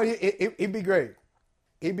 You know what? He'd be great.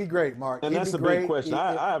 He'd be great, Mark. And that's a big question.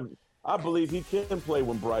 I believe he can play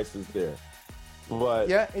when Bryce is there. But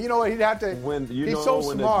you know what? He'd have to. He's so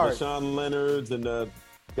smart. The Deshaun Leonards and the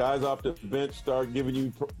guys off the bench start giving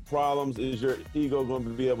you problems, is your ego going to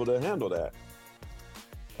be able to handle that?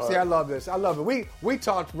 See, I love this. I love it. We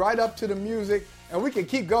talked right up to the music, and we can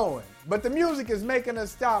keep going. But the music is making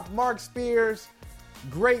us stop. Mark Spears,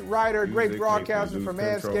 great writer, great broadcaster from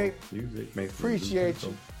Manscaped. Appreciate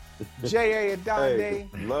you. J.A.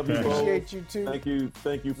 Adande. Love you. Appreciate you, too.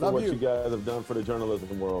 Thank you for what you guys have done for the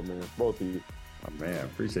journalism world, man. Both of you. Oh, man,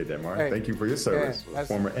 appreciate that, Mark. Thank you for your service.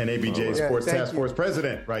 Former NABJ Sports Task Force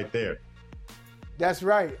president right there. That's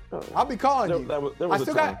right. I'll be calling you. There was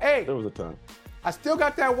a time. I still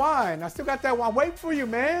got that wine. I'm waiting for you,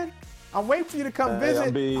 man. I'm waiting for you to come visit.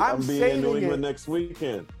 I'm being in New England next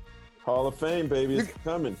weekend. Hall of Fame, baby, is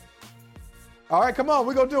coming. All right, come on.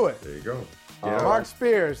 We're going to do it. There you go. Mark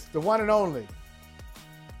Spears, the one and only.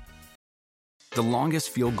 The longest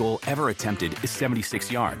field goal ever attempted is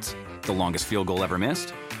 76 yards. The longest field goal ever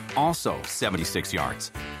missed? Also 76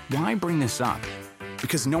 yards. Why bring this up?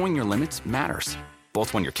 Because knowing your limits matters,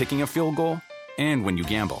 both when you're kicking a field goal and when you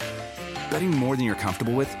gamble. Betting more than you're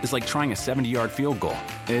comfortable with is like trying a 70-yard field goal.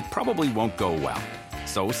 It probably won't go well.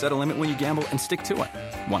 So set a limit when you gamble and stick to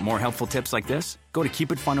it. Want more helpful tips like this? Go to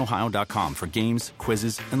keepitfunohio.com for games,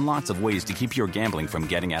 quizzes, and lots of ways to keep your gambling from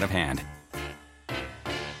getting out of hand.